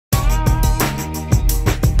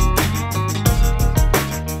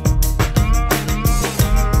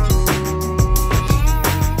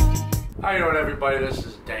everybody, this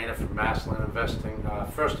is Dana from Massland Investing.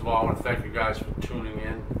 First of all, I want to thank you guys for tuning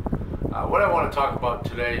in. What I want to talk about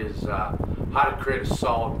today is how to create a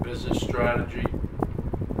solid business strategy.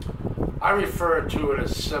 I refer to it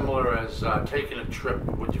as similar as taking a trip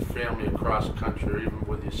with your family across the country or even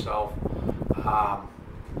with yourself.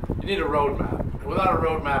 You need a roadmap. Without a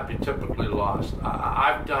roadmap, you're typically lost.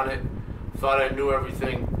 I've done it, thought I knew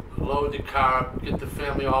everything, load the car up, get the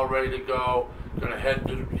family all ready to go, gonna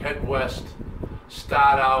head west,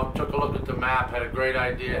 start out, took a look at the map, had a great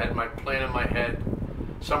idea, had my plan in my head.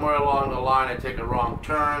 Somewhere along the line I take a wrong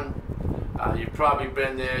turn. You've probably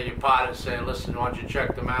been there, you parted saying, listen, why don't you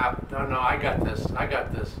check the map? No, I got this.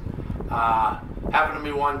 Happened to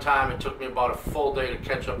me one time, it took me about a full day to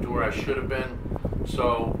catch up to where I should have been.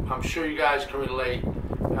 So I'm sure you guys can relate.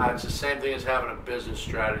 It's the same thing as having a business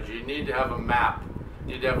strategy. You need to have a map,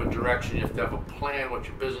 you need to have a direction, you have to have a plan, what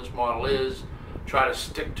your business model is. Try to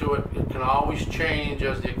stick to it. It can always change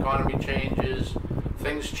as the economy changes.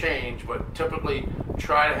 Things change, but typically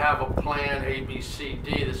try to have a plan, A, B, C,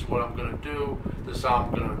 D. This is what I'm going to do. This is how I'm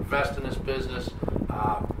going to invest in this business.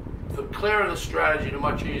 The clearer the strategy, the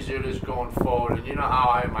much easier it is going forward. And you know how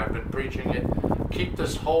I've been preaching it. Keep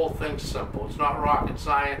this whole thing simple. It's not rocket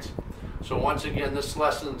science. So once again, this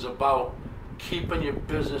lesson's about keeping your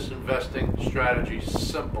business investing strategy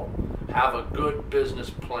simple. Have a good business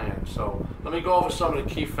plan. So let me go over some of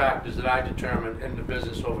the key factors that I determined in the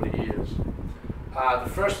business over the years. The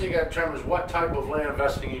first thing I determine is what type of land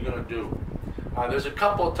investing you're going to do. There's a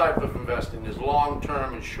couple of types of investing. There's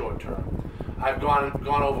long-term and short-term. I've gone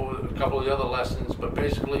over a couple of the other lessons, but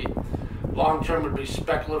basically long-term would be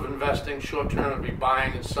speculative investing. Short-term would be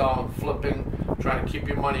buying and selling, flipping, trying to keep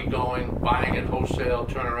your money going, buying it wholesale,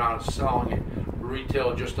 turn around and selling it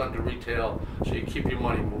retail, just under retail, so you keep your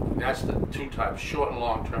money moving. That's the two types, short and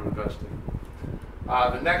long-term investing.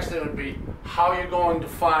 The next thing would be how you're going to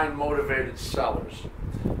find motivated sellers.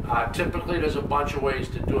 Typically there's a bunch of ways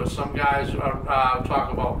to do it. Some guys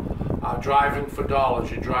talk about driving for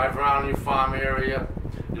dollars. You drive around your farm area,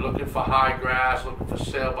 you're looking for high grass, looking for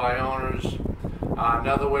sale by owners.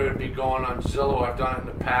 Another way would be going on Zillow. I've done it in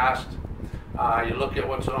the past. You look at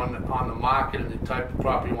what's on the market and the type of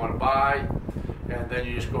property you want to buy, and then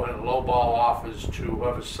you just go ahead and lowball offers to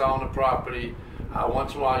whoever's selling the property.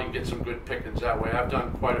 Once in a while you can get some good pickings that way. I've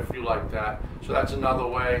done quite a few like that. So that's another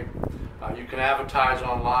way. You can advertise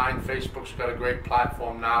online. Facebook's got a great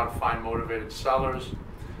platform now to find motivated sellers.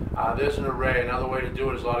 There's an array. Another way to do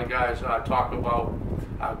it is a lot of guys talk about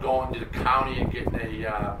going to the county and getting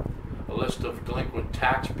a list of delinquent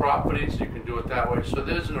tax properties. You can do it that way. So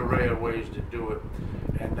there's an array of ways to do it.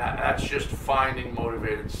 And that's just finding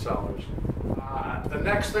motivated sellers. The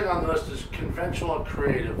next thing on the list is conventional and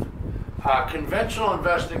creative. Conventional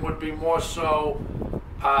investing would be more so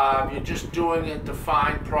you're just doing it to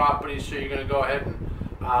find properties, so you're going to go ahead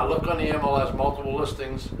and look on the MLS, multiple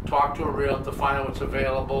listings, talk to a realtor to find out what's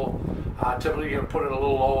available. Typically you're going to put in a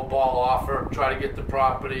little lower ball offer, try to get the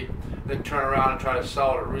property, then turn around and try to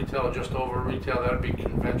sell it at retail or just over retail. That would be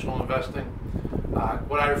conventional investing.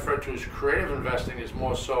 What I refer to as creative investing is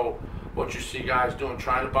more so what you see guys doing,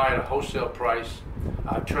 trying to buy at a wholesale price,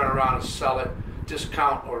 turn around and sell it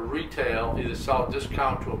discount or retail, either sell a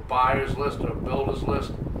discount to a buyer's list or a builder's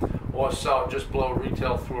list, or sell it just below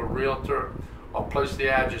retail through a realtor, or place the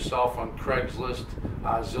ad yourself on Craigslist,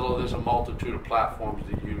 Zillow. There's a multitude of platforms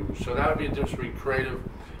to use. So that would be a difference between creative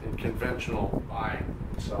and conventional buying.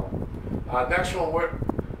 So next one,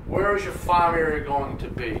 where is your farm area going to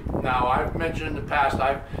be? Now, I've mentioned in the past,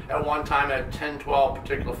 I've at one time had 10, 12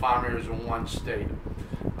 particular farm areas in one state.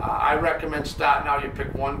 I recommend starting out, you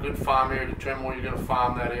pick one good farm area, determine where you're going to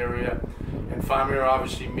farm that area. And farm area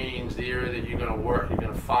obviously means the area that you're going to work. You're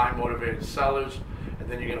going to find motivated sellers, and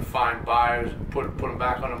then you're going to find buyers, put them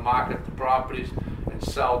back on the market, the properties, and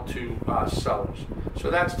sell to sellers. So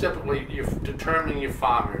that's typically you're determining your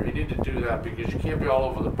farm area. You need to do that because you can't be all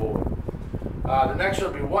over the board. The next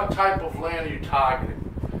one will be what type of land are you targeting?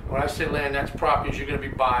 When I say land, that's properties you're going to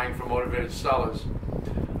be buying for motivated sellers.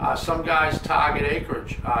 Some guys target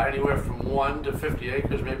acreage, anywhere from 1 to 50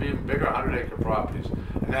 acres, maybe even bigger, 100-acre properties,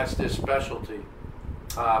 and that's their specialty.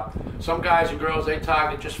 Some guys and girls, they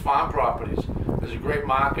target just farm properties. There's a great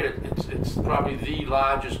market. It's probably the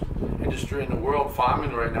largest industry in the world,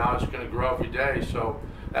 farming right now. It's going to grow every day, so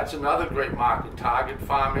that's another great market. Target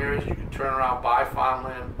farm areas. You can turn around, buy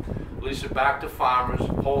farmland, lease it back to farmers,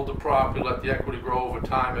 hold the property, let the equity grow over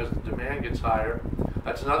time as the demand gets higher.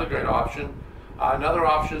 That's another great option. Another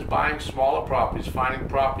option is buying smaller properties, finding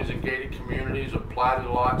properties in gated communities or platted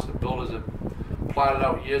lots that builders have platted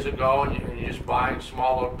out years ago, and you're just buying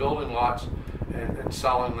smaller building lots and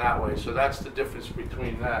selling that way. So that's the difference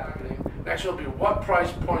between that. Next will be what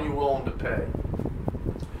price point you're willing to pay.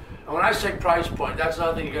 And when I say price point, that's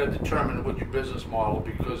another thing you got to determine with your business model,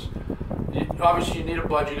 because obviously you need a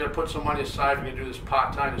budget. You got to put some money aside if you do this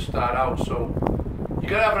part-time to start out. So you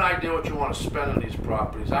got to have an idea what you want to spend on these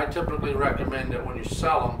properties. I typically recommend that when you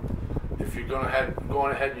sell them, if you're going ahead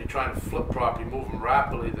and you're trying to flip property, move them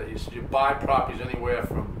rapidly, that you buy properties anywhere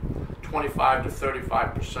from 25 to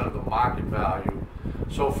 35% of the market value.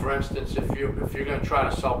 So for instance, if you're going to try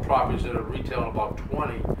to sell properties that are retailing about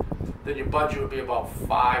 20, then your budget would be about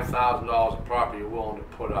 $5,000 a property you're willing to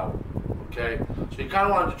put out. Okay, so you kind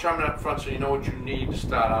of want to determine up front so you know what you need to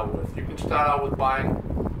start out with. You can start out with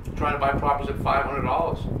trying to buy properties at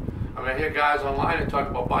 $500. I mean, I hear guys online that talk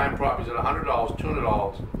about buying properties at $100,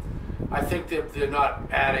 $200. I think that they're not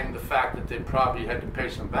adding the fact that they probably had to pay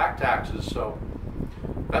some back taxes. So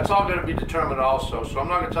that's all going to be determined also. So I'm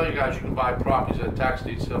not going to tell you guys you can buy properties at a tax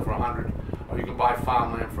deed sale for $100, or you can buy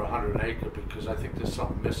farmland for $100 an acre, because I think there's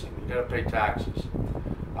something missing. You got to pay taxes.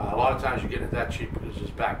 A lot of times you get it that cheap because there's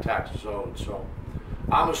back taxes owed. So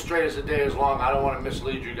I'm as straight as the day is long. I don't want to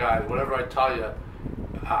mislead you guys. Whatever I tell you,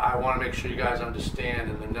 I want to make sure you guys understand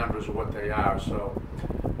and the numbers of what they are. So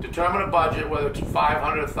determine a budget, whether it's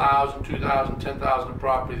 $500, $1,000, $2,000, $10,000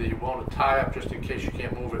 property that you want to tie up just in case you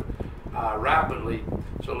can't move it rapidly.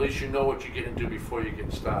 So at least you know what you're getting into before you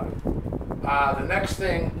get started. The next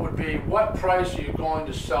thing would be, what price are you going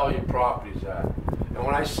to sell your properties at? And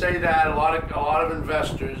when I say that, a lot of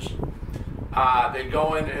investors, they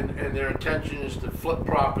go in and their intention is to flip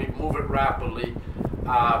property, move it rapidly.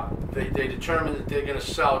 They determine that they're going to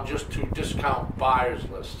sell just to discount buyers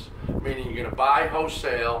lists, meaning you're going to buy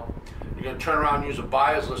wholesale, you're going to turn around and use a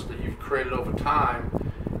buyers list that you've created over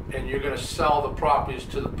time, and you're going to sell the properties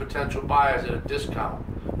to the potential buyers at a discount,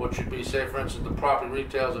 which would be, say for instance, the property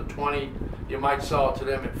retails at 20, you might sell it to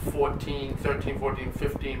them at 14, 13, 14,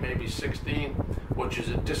 15, maybe 16, which is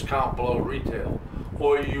a discount below retail.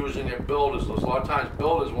 Or you're using a builder's list. A lot of times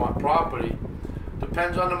builders want property.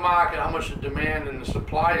 Depends on the market, how much the demand and the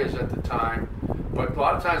supply is at the time. But a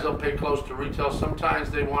lot of times they'll pay close to retail.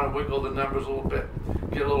 Sometimes they want to wiggle the numbers a little bit,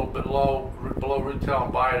 get a little bit low, below retail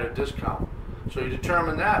and buy it at a discount. So you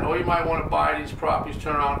determine that. Or you might want to buy these properties,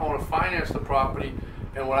 turn around, own and finance the property,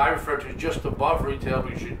 and what I refer to just above retail,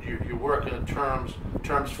 because you're working in terms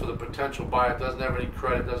for the potential buyer. It doesn't have any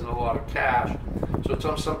credit, doesn't have a lot of cash.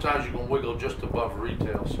 So sometimes you can wiggle just above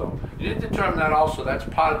retail. So you need to determine that also. That's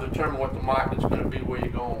part of determining what the market's going to be, where you're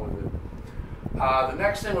going with it. The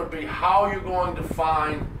next thing would be how you're going to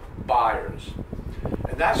find buyers.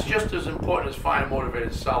 And that's just as important as finding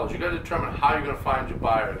motivated sellers. You've got to determine how you're going to find your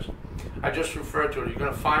buyers. I just referred to it. You're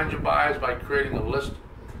going to find your buyers by creating a list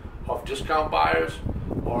of discount buyers,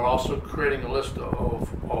 or also creating a list of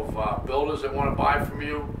builders that want to buy from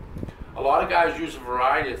you. A lot of guys use a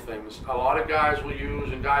variety of things. A lot of guys will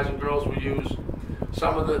use, and guys and girls will use,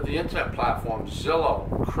 some of the internet platforms, Zillow,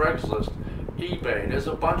 Craigslist, eBay. There's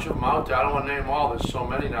a bunch of them out there. I don't want to name all. There's so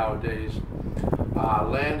many nowadays.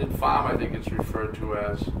 Land and Farm, I think it's referred to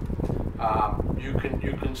as. You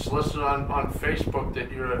can solicit on Facebook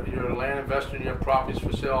that you're a land investor and you have properties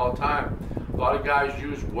for sale all the time. A lot of guys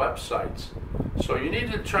use websites. So you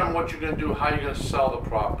need to determine what you're going to do, how you're going to sell the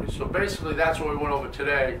property. So basically that's what we went over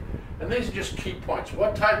today. And these are just key points.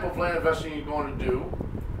 What type of land investing are you going to do?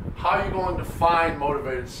 How are you going to find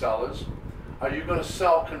motivated sellers? Are you going to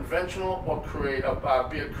sell conventional or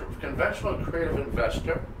be a conventional or creative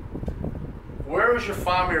investor? Where is your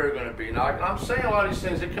farm area going to be? Now, I'm saying a lot of these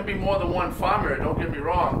things, it can be more than one farm area, don't get me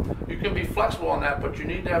wrong. You can be flexible on that, but you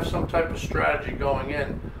need to have some type of strategy going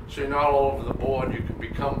in so you're not all over the board. You can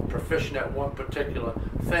become proficient at one particular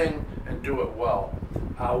thing and do it well.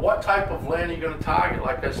 What type of land are you going to target?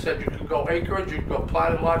 Like I said, you can go acreage, you can go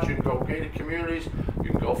platted lots, you can go gated communities,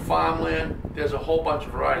 you can go farmland. There's a whole bunch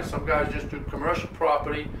of varieties. Some guys just do commercial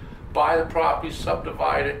property, buy the property,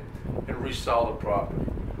 subdivide it, and resell the property.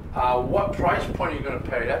 What price point are you going to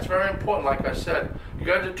pay? That's very important. Like I said, you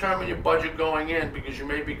got to determine your budget going in, because you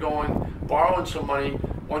may be borrowing some money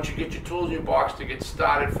once you get your tools in your box to get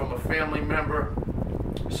started from a family member,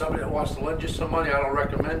 somebody that wants to lend you some money. I don't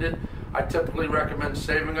recommend it. I typically recommend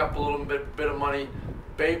saving up a little bit of money,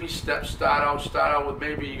 baby steps. Start out with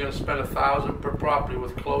maybe you're going to spend $1,000 per property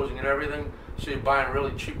with closing and everything. So you're buying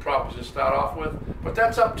really cheap properties to start off with. But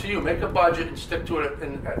that's up to you. Make a budget and stick to it at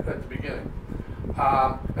the beginning.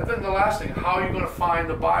 And then the last thing, how are you going to find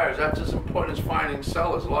the buyers? That's as important as finding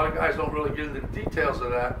sellers. A lot of guys don't really get into the details of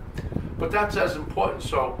that, but that's as important.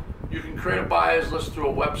 So you can create a buyers list through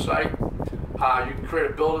a website. You can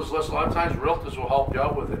create a builders list. A lot of times realtors will help you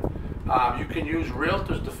out with it. You can use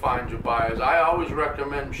realtors to find your buyers. I always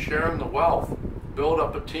recommend sharing the wealth. Build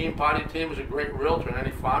up a team. Party Team is a great realtor in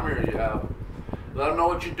any farm area you have. Let them know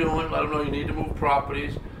what you're doing. Let them know you need to move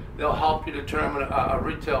properties. They'll help you determine a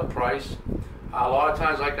retail price. A lot of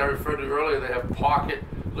times, like I referred to earlier, they have pocket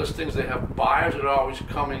listings. They have buyers that are always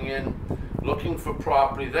coming in looking for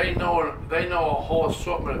property. They know a whole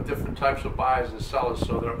assortment of different types of buyers and sellers,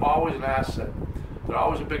 so they're always an asset. They're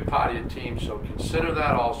always a big part of your team, so consider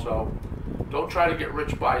that also. Don't try to get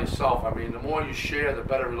rich by yourself. I mean, the more you share, the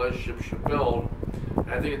better relationships you build. And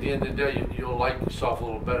I think at the end of the day, you'll like yourself a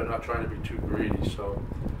little better, not trying to be too greedy. So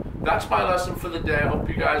that's my lesson for the day. I hope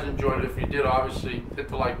you guys enjoyed it. If you did, obviously, hit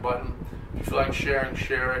the like button. If you feel like sharing,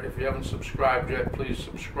 share it. If you haven't subscribed yet, please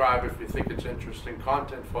subscribe if you think it's interesting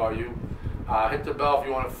content for you. Hit the bell if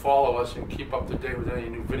you want to follow us and keep up to date with any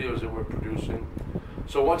new videos that we're producing.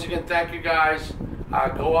 So once again, thank you guys.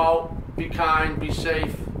 Go out, be kind, be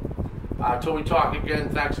safe. Until we talk again,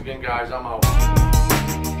 thanks again, guys. I'm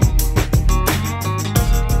out.